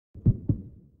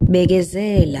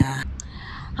Bekezela.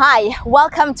 Hi,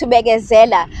 welcome to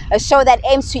Bekezela, a show that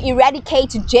aims to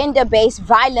eradicate gender-based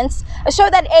violence, a show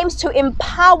that aims to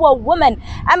empower women,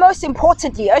 and most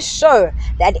importantly, a show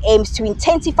that aims to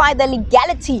intensify the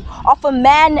legality of a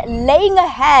man laying a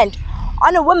hand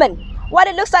on a woman. What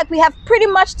it looks like we have pretty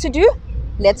much to do.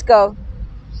 Let's go.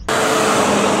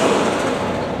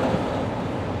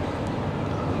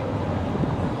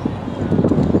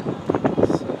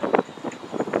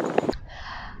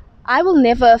 I will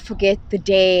never forget the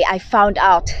day I found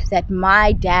out that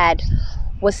my dad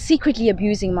was secretly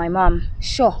abusing my mom.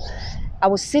 Sure, I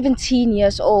was 17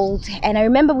 years old, and I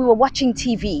remember we were watching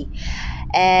TV.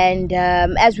 And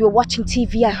as we were watching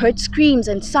TV, I heard screams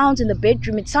and sounds in the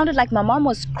bedroom. It sounded like my mom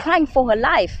was crying for her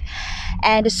life.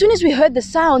 And as soon as we heard the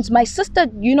sounds, my sister,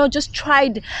 just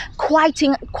tried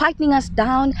quietening us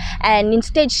down. And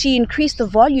instead, she increased the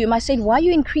volume. I said, "Why are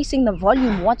you increasing the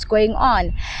volume? What's going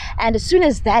on?" And as soon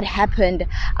as that happened,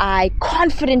 I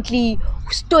confidently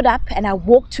stood up and I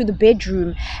walked to the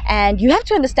bedroom. And you have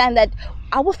to understand that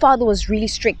our father was really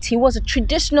strict. He was a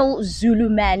traditional Zulu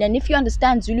man. And if you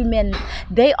understand Zulu men,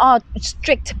 they are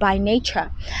strict by nature.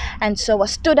 And so I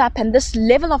stood up, and this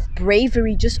level of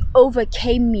bravery just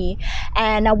overcame me.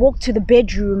 And I walked to the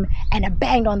bedroom and I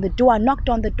banged on the door. I knocked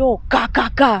on the door. Ga, ga,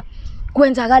 ga.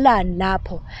 Kwenzakalani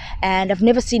lapho? And I've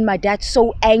never seen my dad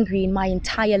so angry in my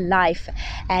entire life.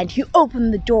 And he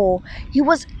opened the door. He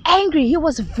was angry. He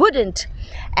was wooden.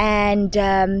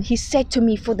 And he said to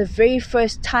me for the very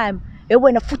first time, "It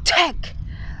went a futek."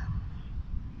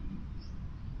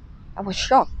 I was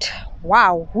shocked.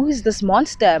 Wow, who is this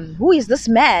monster? Who is this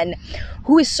man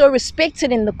who is so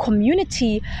respected in the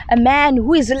community? A man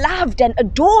who is loved and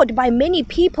adored by many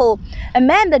people. A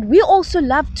man that we also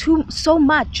love so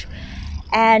much.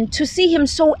 And to see him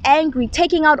so angry,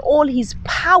 taking out all his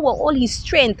power, all his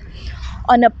strength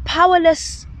on a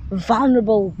powerless,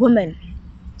 vulnerable woman.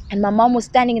 And my mom was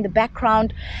standing in the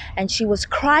background and she was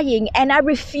crying, and I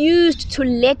refused to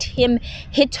let him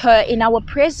hit her in our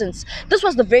presence. This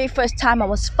was the very first time I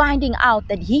was finding out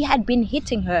that he had been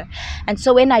hitting her. And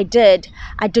so when I did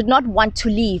not want to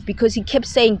leave because he kept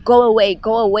saying, "Go away,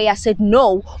 go away." I said,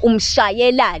 "No,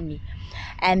 umshayelani."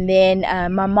 And then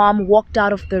my mom walked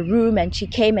out of the room, and she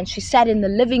came and she sat in the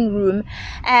living room.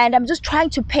 And I'm just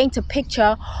trying to paint a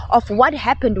picture of what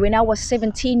happened when I was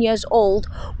 17 years old,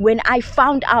 when I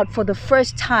found out for the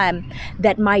first time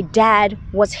that my dad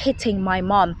was hitting my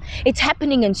mom. It's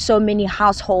happening in so many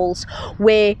households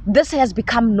where this has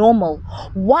become normal.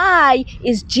 Why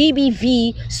is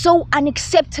GBV so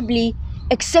unacceptably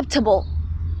acceptable?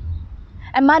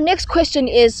 And my next question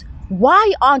is,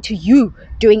 why aren't you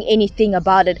doing anything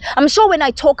about it? I'm sure when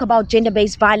I talk about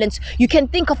gender-based violence, you can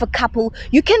think of a couple,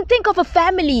 you can think of a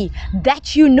family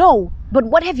that you know, but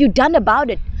what have you done about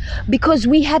it? Because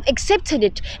we have accepted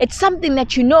it. It's something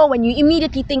that you know, and you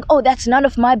immediately think, "Oh, that's none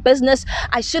of my business.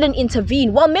 I shouldn't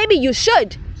intervene." Well, maybe you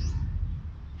should.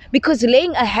 Because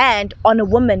laying a hand on a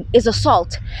woman is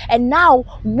assault. And now,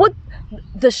 with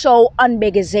the show on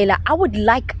Bekezela, I would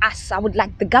like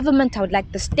the government, I would like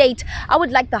the state, I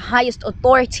would like the highest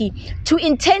authority to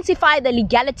intensify the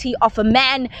legality of a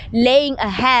man laying a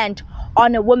hand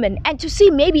on a woman, and to see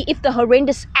maybe if the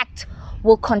horrendous act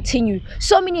will continue.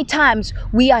 So many times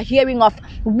we are hearing of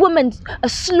women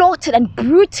slaughtered and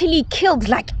brutally killed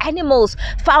like animals,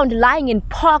 found lying in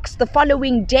parks the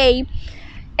following day.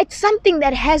 It's something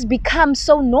that has become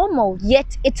so normal,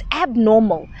 yet it's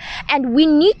abnormal. And we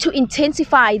need to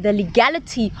intensify the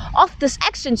legality of this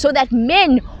action so that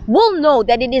men will know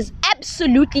that it is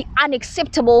absolutely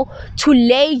unacceptable to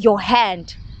lay your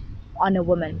hand on a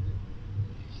woman.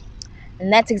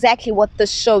 And that's exactly what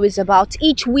this show is about.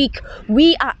 Each week,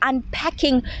 we are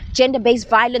unpacking gender-based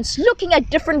violence, looking at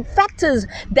different factors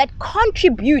that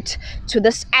contribute to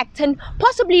this act, and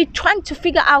possibly trying to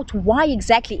figure out why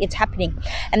exactly it's happening.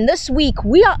 And this week,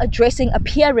 we are addressing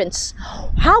appearance.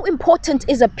 How important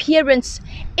is appearance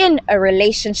in a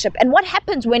relationship? And what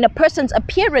happens when a person's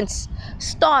appearance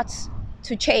starts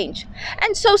to change?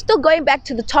 And so, still going back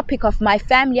to the topic of my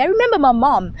family, I remember my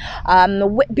mom,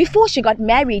 before she got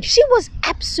married, she was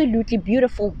absolutely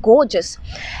beautiful, gorgeous.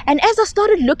 And as I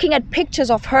started looking at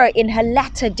pictures of her in her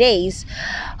latter days,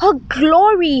 her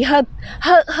glory, her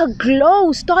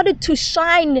glow started to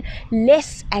shine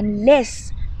less and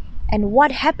less. And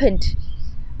what happened?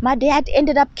 My dad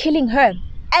ended up killing her.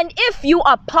 And if you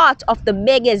are part of the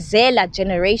Bekezela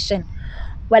generation,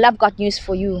 well, I've got news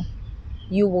for you.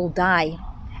 You will die.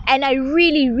 And I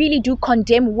really, really do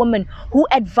condemn women who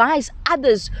advise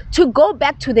others to go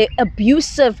back to their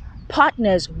abusive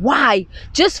partners. Why?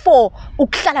 Just for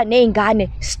ukuhlala neingane,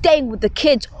 staying with the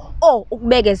kids, or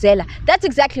ukubekezela. That's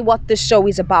exactly what this show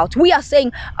is about. We are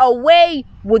saying away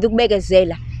with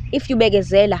ukubekezela. If you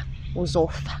bekezela,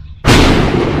 uzofa.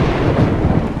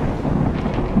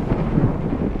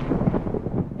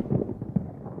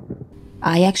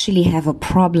 I actually have a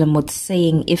problem with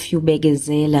saying if you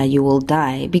bekezela, you will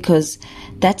die, because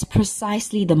that's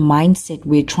precisely the mindset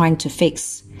we're trying to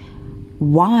fix.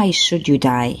 Why should you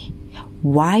die?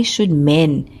 Why should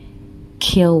men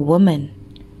kill women?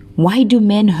 Why do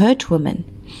men hurt women?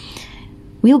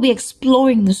 We'll be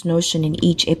exploring this notion in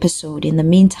each episode. In the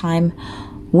meantime,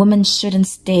 women shouldn't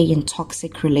stay in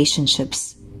toxic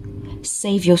relationships.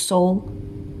 Save your soul,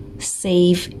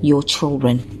 save your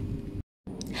children.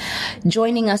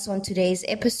 Joining us on today's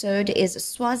episode is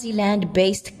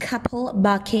Swaziland-based couple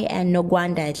Bake and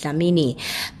Nogwanda Dlamini.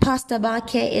 Pastor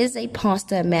Bake is a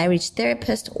pastor, marriage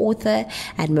therapist, author,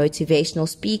 and motivational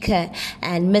speaker.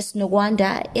 And Miss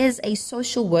Nogwanda is a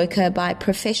social worker by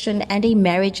profession and a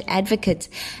marriage advocate.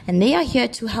 And they are here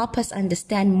to help us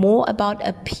understand more about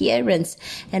appearance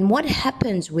and what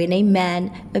happens when a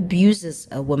man abuses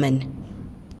a woman.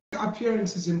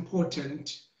 Appearance is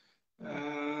important.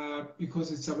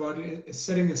 Because it's about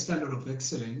setting a standard of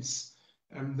excellence.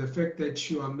 The fact that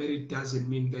you are married doesn't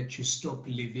mean that you stop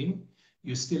living.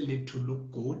 You still need to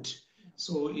look good.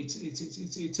 So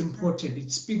it's important.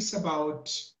 It speaks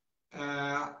about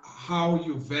how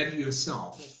you value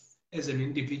yourself as an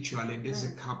individual and as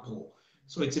a couple.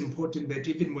 So it's important that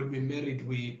even when we're married,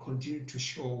 we continue to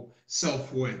show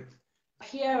self-worth.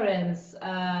 Appearance,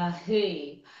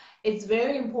 hey, it's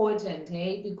very important,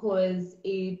 hey, because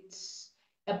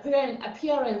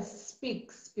appearance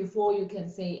speaks before you can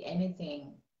say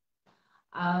anything.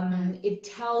 It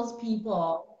tells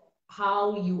people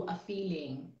how you are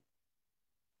feeling.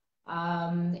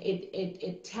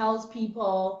 It tells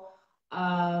people,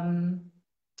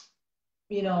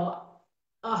 you know,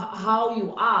 how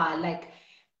you are. Like,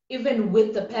 even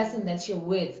with the person that you're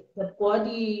with, the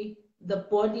body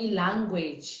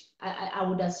language. I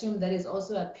would assume that is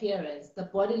also appearance. The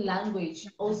body language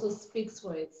also speaks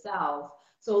for itself.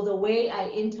 So the way I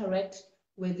interact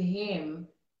with him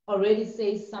already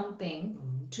says something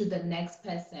to the next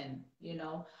person, you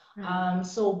know.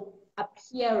 So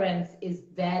appearance is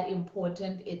that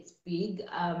important. It's big.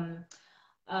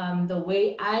 The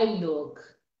way I look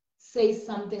says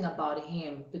something about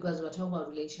him, because we're talking about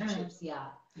relationships. Yeah.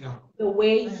 The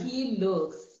way he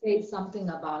looks says something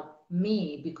about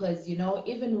me, because, you know,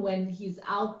 even when he's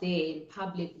out there in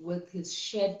public with his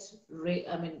shirt,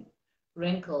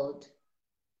 wrinkled,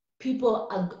 people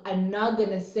are not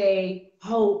gonna say,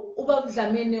 "Oh, Ubab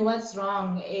Dlamini, what's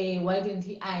wrong? Why didn't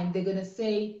he iron?" They're gonna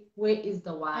say, "Where is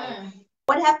the wife?"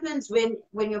 What happens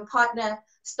when your partner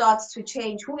starts to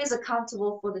change? Who is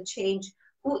accountable for the change?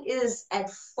 Who is at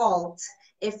fault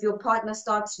if your partner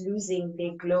starts losing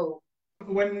their glow?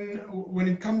 When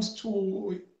it comes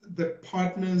to the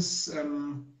partner's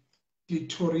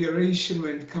deterioration,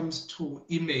 when it comes to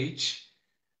image,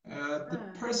 the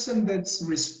person that's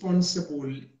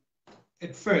responsible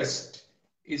at first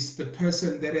is the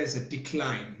person that has a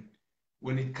decline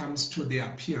when it comes to their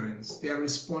appearance. They are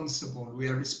responsible. We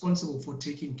are responsible for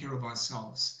taking care of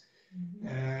ourselves.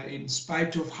 In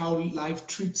spite of how life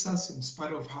treats us, in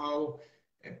spite of how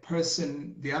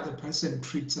the other person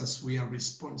treats us, we are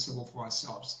responsible for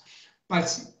ourselves.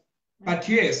 But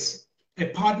yes, a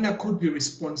partner could be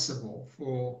responsible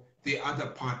for the other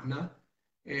partner.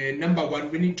 Number one,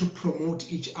 we need to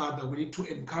promote each other. We need to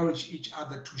encourage each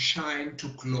other to shine, to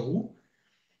glow.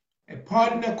 A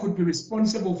partner could be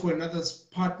responsible for another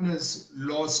partner's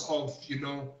loss of,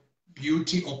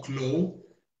 beauty or glow,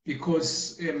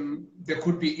 because there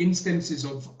could be instances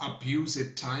of abuse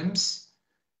at times,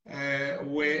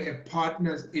 where a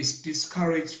partner is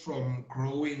discouraged from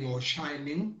growing or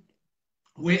shining,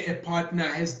 where a partner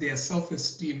has their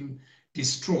self-esteem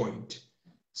destroyed.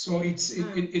 So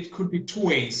it could be two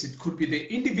ways. It could be the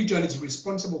individual is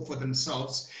responsible for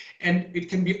themselves, and it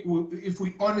can be, if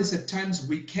we're honest, at times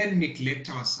we can neglect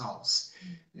ourselves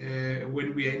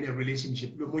when we are in a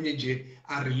relationship.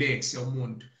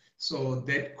 So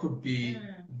that could be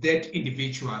that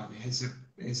individual has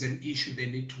an issue they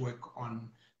need to work on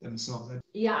themselves.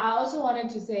 Yeah, I also wanted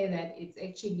to say that it's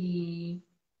actually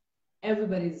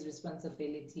everybody's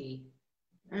responsibility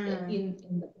in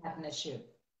the partnership.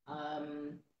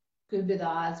 Could be the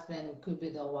husband, could be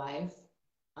the wife.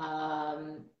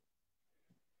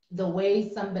 The way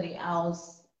somebody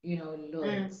else,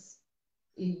 looks,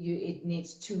 it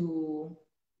needs to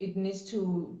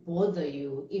bother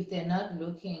you. If they're not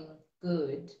looking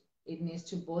good, it needs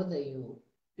to bother you,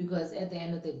 because at the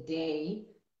end of the day,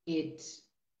 it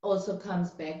also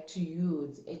comes back to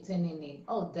you. It's an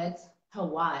oh, that's her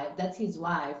wife, that's his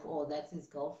wife, or that's his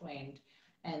girlfriend,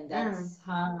 and Mm. that's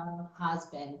her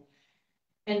husband,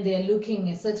 and they're looking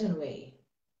a certain way.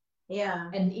 Yeah.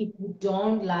 And if you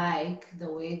don't like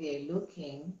the way they're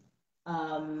looking,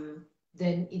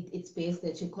 then it's best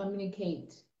that you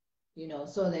communicate,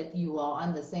 so that you are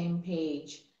on the same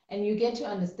page and you get to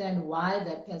understand why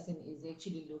that person is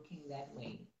actually looking that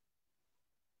way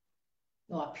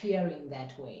or appearing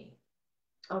that way.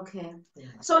 Okay. Yeah.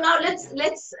 So now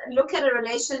let's look at a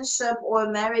relationship or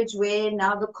a marriage where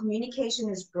now the communication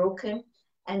is broken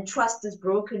and trust is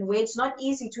broken, where it's not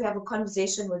easy to have a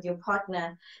conversation with your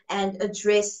partner and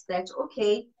address that,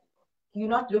 okay, you're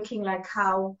not looking like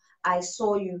how I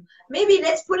saw you. Maybe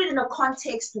let's put it in a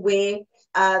context where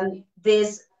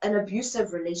there's an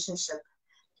abusive relationship.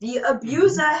 The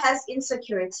abuser has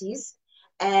insecurities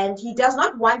and he does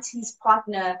not want his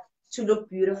partner to look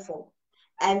beautiful.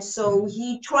 And so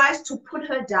he tries to put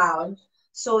her down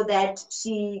so that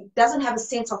she doesn't have a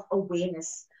sense of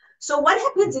awareness. So, what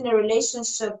happens in a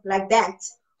relationship like that,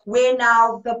 where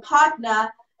now the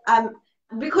partner,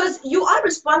 because you are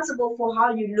responsible for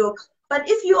how you look, but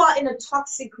if you are in a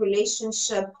toxic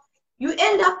relationship, you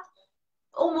end up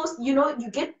almost, you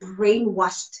get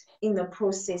brainwashed in the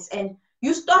process and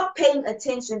you stop paying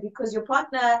attention because your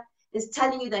partner is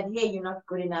telling you that, hey, you're not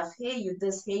good enough, hey, you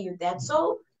this, hey, you that.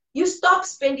 So you stop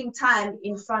spending time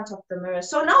in front of the mirror.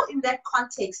 So now in that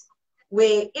context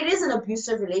where it is an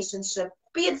abusive relationship,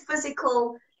 be it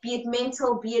physical, be it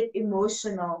mental, be it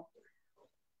emotional,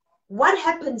 what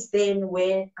happens then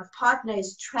when a partner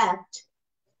is trapped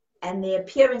and their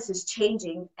appearance is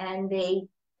changing and they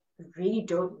really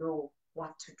don't know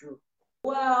what to do?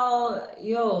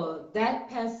 Well, that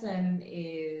person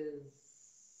is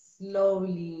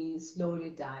slowly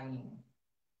dying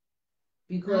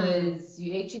because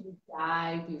you actually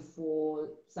die before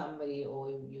somebody or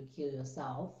you kill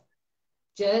yourself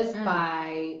just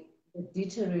by the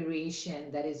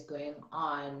deterioration that is going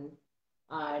on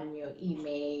your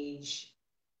image.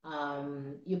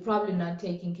 You're probably not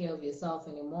taking care of yourself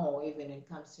anymore, even when it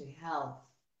comes to health.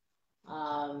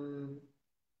 Um,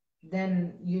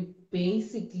 then you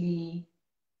basically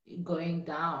going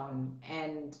down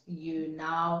and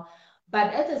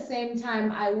but at the same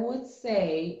time, I would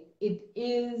say it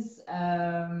is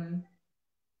a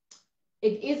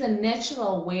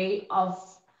natural way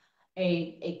of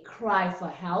a cry for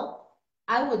help,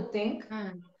 I would think,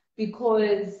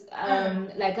 because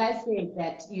like I said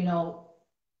that,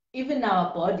 even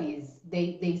our bodies,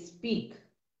 they speak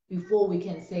before we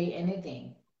can say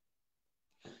anything.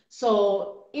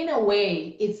 So in a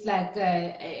way, it's like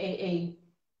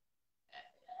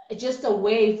just a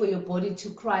way for your body to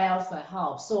cry out for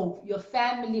help. So your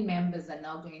family members are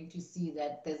now going to see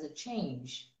that there's a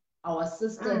change. Our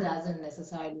sister doesn't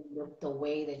necessarily look the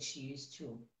way that she used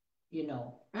to, you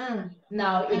know.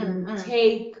 Now it will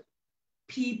take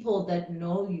people that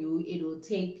know you, it will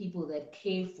take people that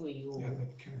care for you,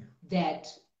 that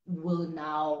will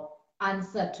now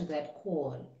answer to that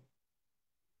call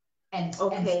and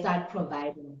start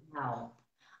providing help.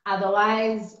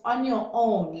 Otherwise, on your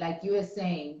own, like you were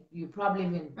saying, you probably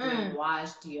been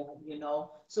brainwashed,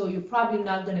 so you're probably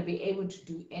not going to be able to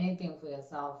do anything for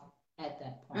yourself at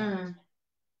that point.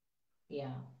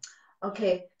 Yeah.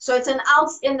 Okay, so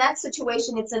in that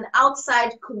situation, it's an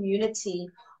outside community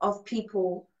of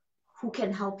people who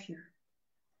can help you.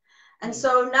 And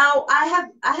so now I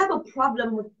have a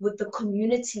problem with the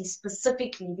community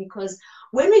specifically, because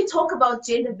when we talk about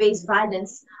gender-based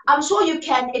violence, I'm sure you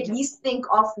can at least think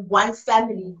of one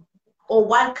family or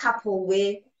one couple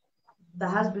where the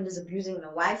husband is abusing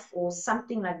the wife or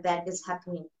something like that is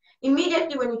happening.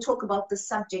 Immediately when you talk about the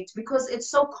subject, because it's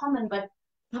so common, but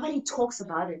nobody talks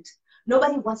about it.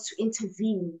 Nobody wants to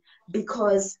intervene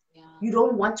because you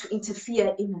don't want to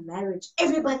interfere in a marriage.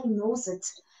 Everybody knows it.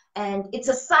 And it's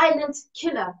a silent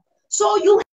killer. So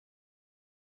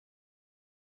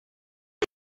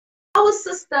our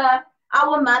sister,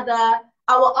 our mother,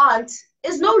 our aunt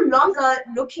is no longer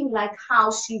looking like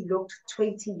how she looked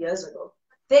 20 years ago.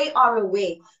 They are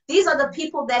aware. These are the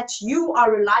people that you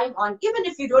are relying on, even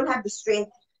if you don't have the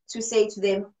strength to say to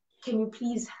them, can you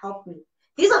please help me?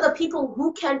 These are the people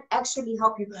who can actually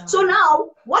help you. Yeah. So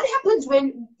now, what happens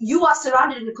when you are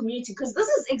surrounded in a community? Because this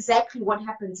is exactly what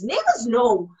happens. Neighbors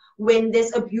know when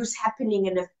there's abuse happening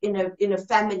in a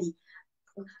family.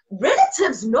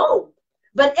 Relatives know,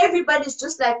 but everybody's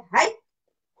just like, hey,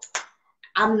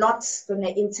 I'm not gonna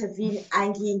intervene.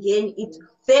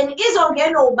 Then is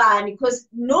because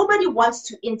nobody wants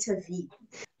to intervene.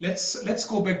 Let's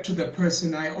go back to the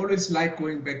person. I always like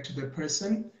going back to the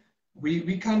person.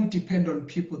 We can't depend on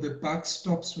people. The buck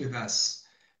stops with us.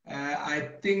 I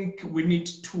think we need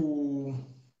to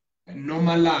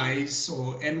normalize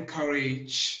or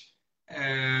encourage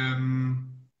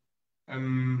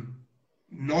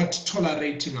not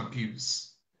tolerating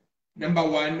abuse. Number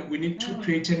one, we need to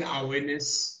create an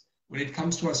awareness when it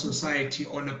comes to our society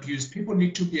on abuse. People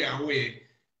need to be aware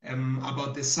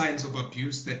about the signs of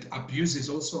abuse, that abuse is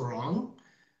also wrong.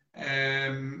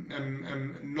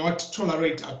 Not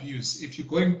tolerate abuse. If you're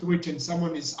going through it and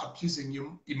someone is abusing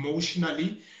you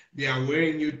emotionally, they are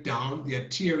wearing you down, they are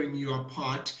tearing you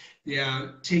apart, they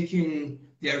are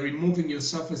removing your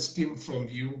self-esteem from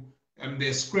you, and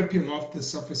they're scraping off the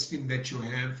self-esteem that you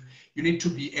have. You need to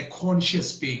be a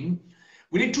conscious being.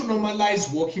 We need to normalize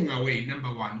walking away,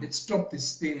 number one. Let's stop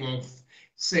this thing of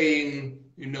saying,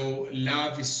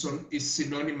 love is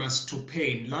synonymous to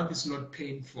pain. Love is not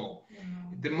painful.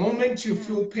 The moment you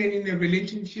feel pain in a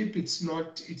relationship, it's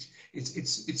not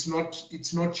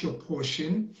your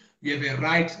portion. You have a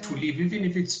right to leave, even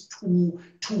if it's two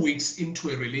weeks into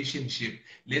a relationship.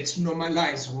 Let's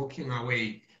normalize walking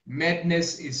away.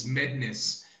 Madness is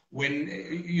madness. When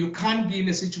you can't be in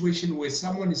a situation where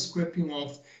someone is scraping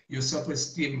off your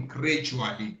self-esteem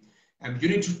gradually, you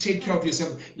need to take care of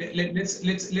yourself. Let's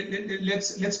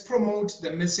promote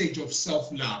the message of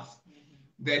self-love.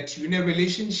 That in a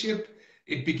relationship,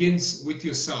 it begins with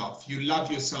yourself. You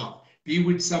love yourself. Be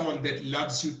with someone that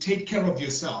loves you. Take care of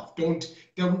yourself. Don't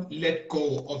let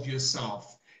go of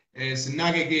yourself.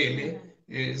 Zinakekele,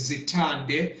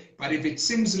 zithande. But if it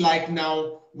seems like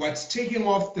now what's taking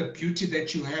off the beauty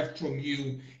that you have from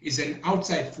you is an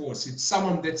outside force, it's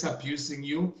someone that's abusing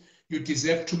you, you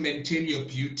deserve to maintain your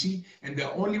beauty. And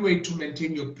the only way to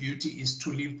maintain your beauty is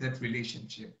to leave that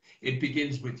relationship. It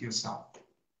begins with yourself.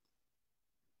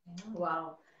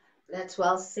 Wow, that's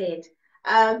well said.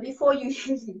 Before you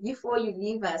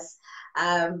leave us,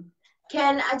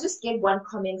 can I just get one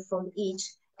comment from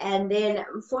each, and then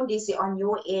Fundisi, on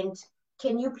your end,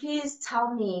 can you please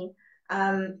tell me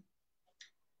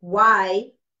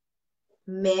why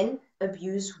men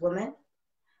abuse women?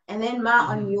 And then Ma,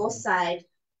 on your side,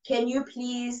 can you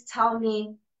please tell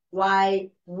me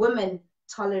why women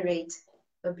tolerate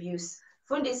abuse?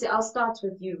 Fundisi, I'll start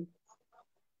with you.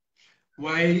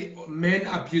 Why men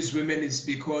abuse women is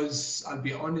because, I'll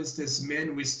be honest, as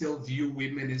men, we still view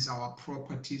women as our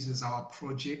properties, as our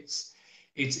projects.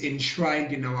 It's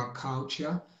enshrined in our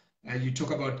culture. You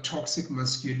talk about toxic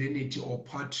masculinity or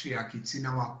patriarchy, it's in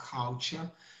our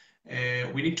culture.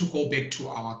 We need to go back to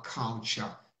our culture.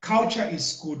 Culture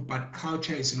is good, but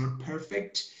culture is not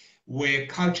perfect. Where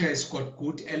culture has got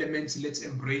good elements, let's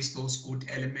embrace those good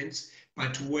elements.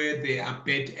 But where there are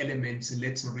bad elements,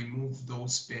 let's remove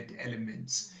those bad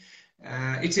elements.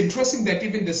 It's interesting that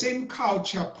even the same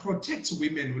culture protects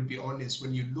women, we'll be honest.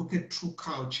 When you look at true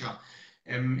culture,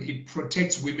 it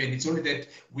protects women. It's only that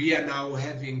we are now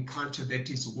having culture that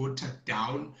is watered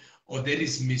down or that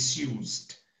is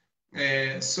misused.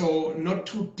 So not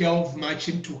to delve much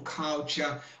into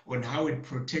culture on how it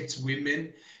protects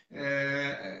women,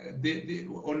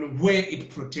 on where it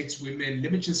protects women.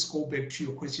 Let me just go back to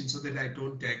your question so that I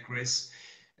don't digress.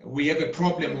 We have a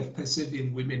problem of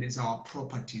perceiving women as our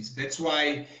properties. That's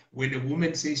why when a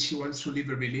woman says she wants to leave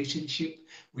a relationship,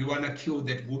 we want to kill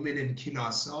that woman and kill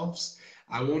ourselves.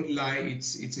 I won't lie,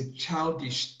 it's a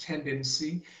childish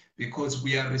tendency, because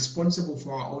we are responsible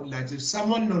for our own lives. If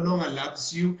someone no longer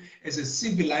loves you as a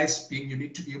civilized being, you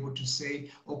need to be able to say,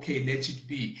 okay, let it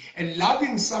be. And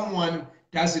loving someone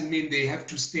doesn't mean they have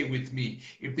to stay with me.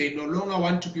 If they no longer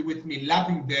want to be with me,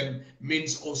 loving them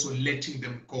means also letting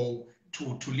them go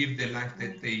to live the life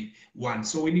that they want.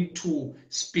 So we need to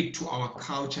speak to our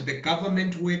culture. The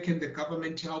government, where can the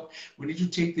government help? We need to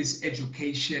take this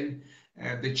education,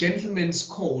 the gentleman's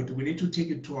code, we need to take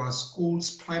it to our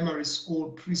schools, primary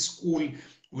school, preschool.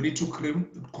 We need to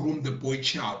groom the boy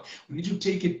child. We need to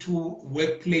take it to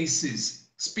workplaces,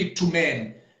 speak to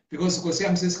men. Because they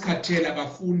want to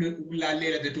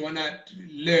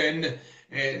learn.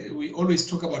 We always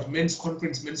talk about men's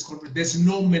conference. There's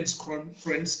no men's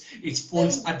conference. It's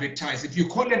false advertised. If you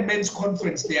call a men's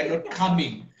conference, they are not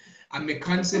coming. I'm a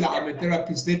counselor, I'm a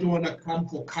therapist. They don't want to come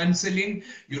for counseling.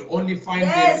 You'll only find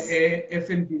them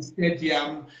FNB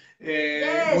Stadium,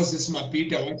 Moses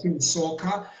Mabhida watching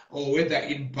soccer, or whether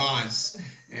in bars.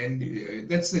 And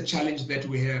that's the challenge that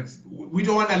we have. We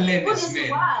don't want to learn as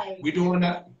men. We don't want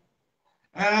to.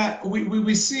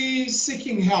 We see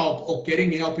seeking help or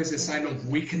getting help as a sign of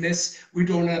weakness. We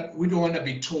don't want to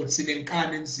be told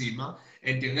sinenkani enzima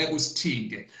and ngeke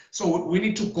usithinte. So we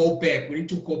need to go back. We need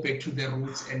to go back to the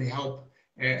roots and help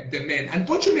the men.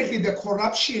 Unfortunately, the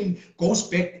corruption goes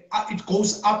back. It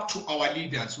goes up to our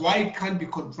leaders. Why it can't be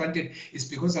confronted is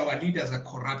because our leaders are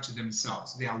corrupt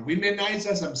themselves. They are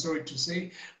womenizers. I'm sorry to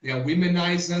say, they are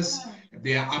womenizers.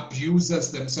 They are abusers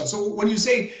themselves. So when you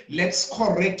say let's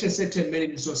correct a certain man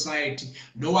in society,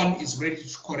 no one is ready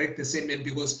to correct the same man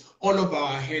because all of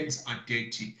our hands are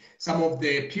dirty. Some of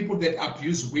the people that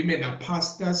abuse women are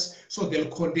pastors, so they'll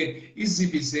condemn.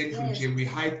 We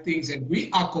hide things and we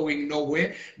are going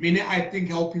nowhere. Meaning, I think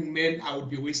helping men, I would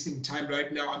be wasting time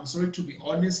right now. I'm sorry to be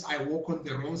honest, I walk on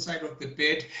the wrong side of the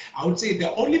bed. I would say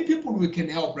the only people we can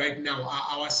help right now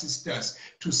are our sisters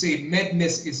to say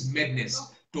madness is madness.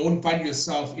 Don't find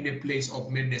yourself in a place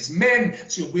of madness. Men,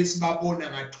 so we're 2000.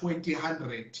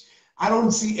 I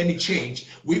don't see any change.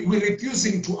 We're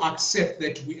refusing to accept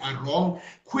that we are wrong.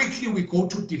 Quickly, we go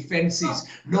to defenses.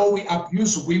 No, we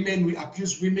abuse women. We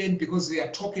abuse women because they are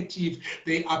talkative.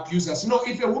 They abuse us. No,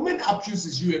 if a woman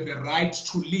abuses you, you have a right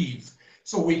to leave.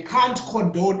 So we can't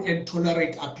condone and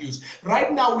tolerate abuse.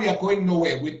 Right now, we are going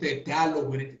nowhere with the dialogue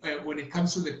when it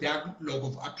comes to the dialogue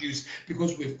of abuse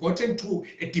because we've gotten to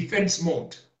a defense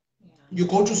mode. You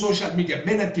go to social media,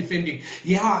 men are defending.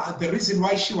 Yeah, the reason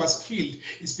why she was killed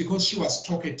is because she was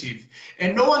talkative.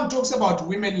 And no one talks about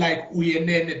women like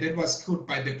Uyenene that was killed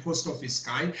by the post office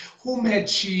guy. Whom had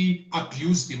she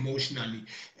abused emotionally?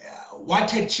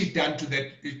 What had she done to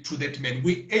that man?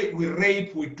 We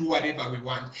rape, we do whatever we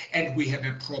want, and we have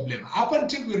a problem. Up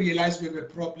until we realize we have a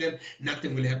problem,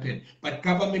 nothing will happen. But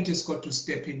government has got to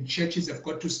step in, churches have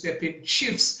got to step in,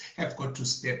 chiefs have got to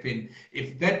step in.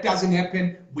 If that doesn't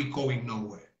happen, we're going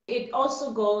nowhere. It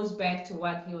also goes back to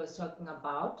what he was talking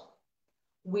about.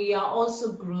 We are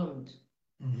also groomed.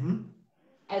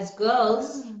 As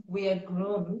girls, we are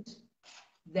groomed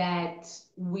that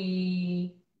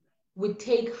we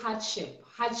take hardship.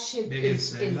 Hardship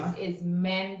is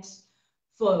meant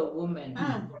for a woman,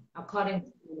 according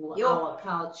to our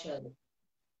culture.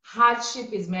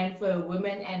 Hardship is meant for a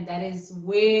woman, and that is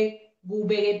where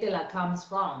Bekezela comes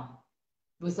from.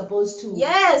 We're supposed to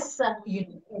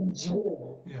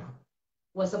endure. Yeah.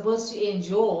 We're supposed to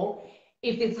endure.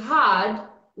 If it's hard,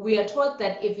 we are taught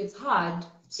that if it's hard,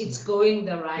 it's going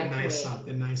the right way.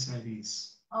 The nicer it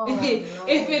is.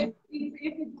 If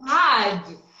it's hard,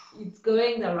 it's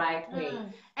going the right way.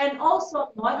 And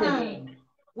also modeling.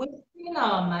 We've seen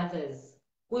our mothers,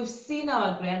 we've seen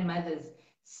our grandmothers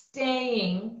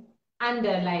staying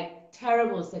under like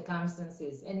terrible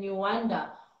circumstances, and you wonder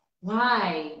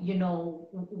why,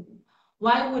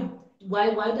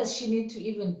 why does she need to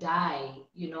even die,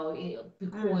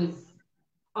 because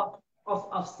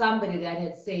of somebody that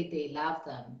had said they love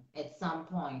them at some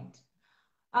point.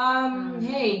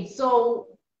 Hey, so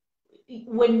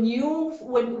when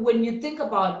you think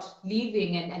about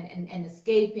leaving and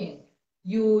escaping,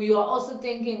 you are also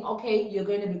thinking, okay, you're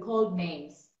going to be called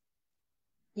names.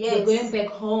 You're going back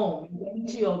home, you're going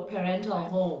to your parental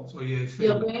home. So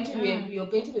you're going to be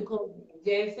called,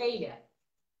 you're a failure.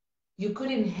 You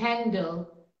couldn't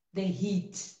handle the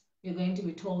heat. You're going to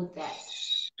be told that.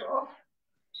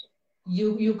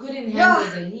 You couldn't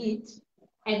handle the heat,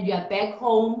 and you're back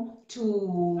home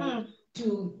to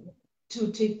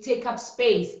take up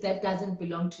space that doesn't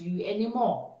belong to you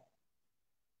anymore.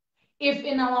 If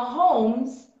in our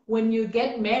homes, when you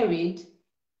get married,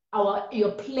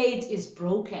 your plate is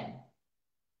broken.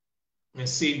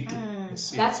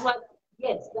 That's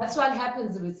what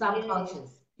happens with some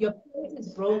cultures. Your plate is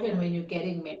broken when you're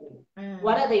getting married.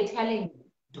 What are they telling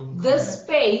you? This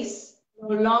space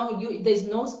no longer, there's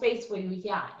no space for you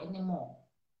here anymore.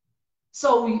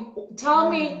 So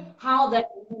tell me how that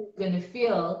woman is going to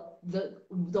feel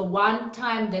the one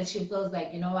time that she feels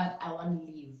like, you know what, I want to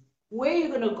leave. Where are you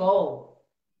going to go?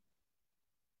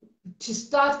 To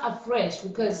start afresh,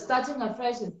 because starting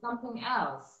afresh is something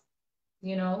else.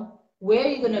 Where are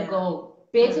you going to go?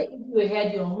 Better if you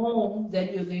had your home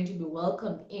that you're going to be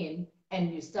welcomed in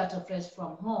and you start afresh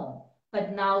from home.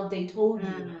 But now they told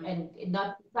you, and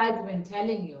not besides even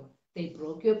telling you, they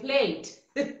broke your plate.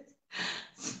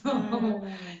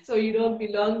 So you don't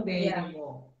belong there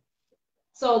anymore.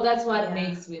 So that's what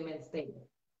makes women stay.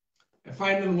 A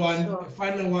final one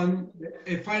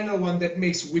that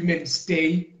makes women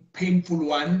stay, painful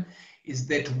one, is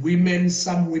that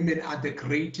some women are the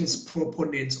greatest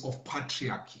proponents of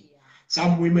patriarchy.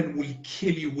 Some women will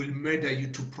kill you, will murder you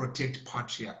to protect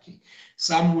patriarchy.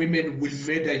 Some women will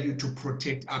murder you to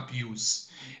protect abuse.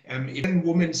 If a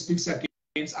woman speaks against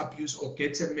against abuse or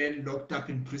gets a man locked up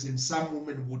in prison, some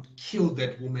women would kill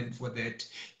that woman for that.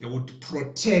 They would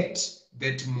protect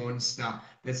that monster.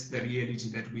 That's the reality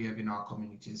that we have in our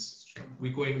communities.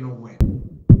 We're going nowhere.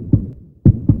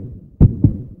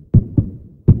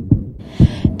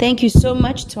 Thank you so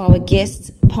much to our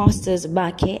guests, Pastors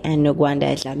Bake and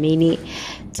Nogwanda Dlamini.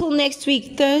 Till next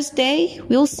week, Thursday,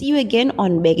 we'll see you again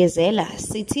on Bekezela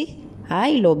City. Hi,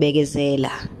 lo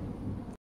Bekezela.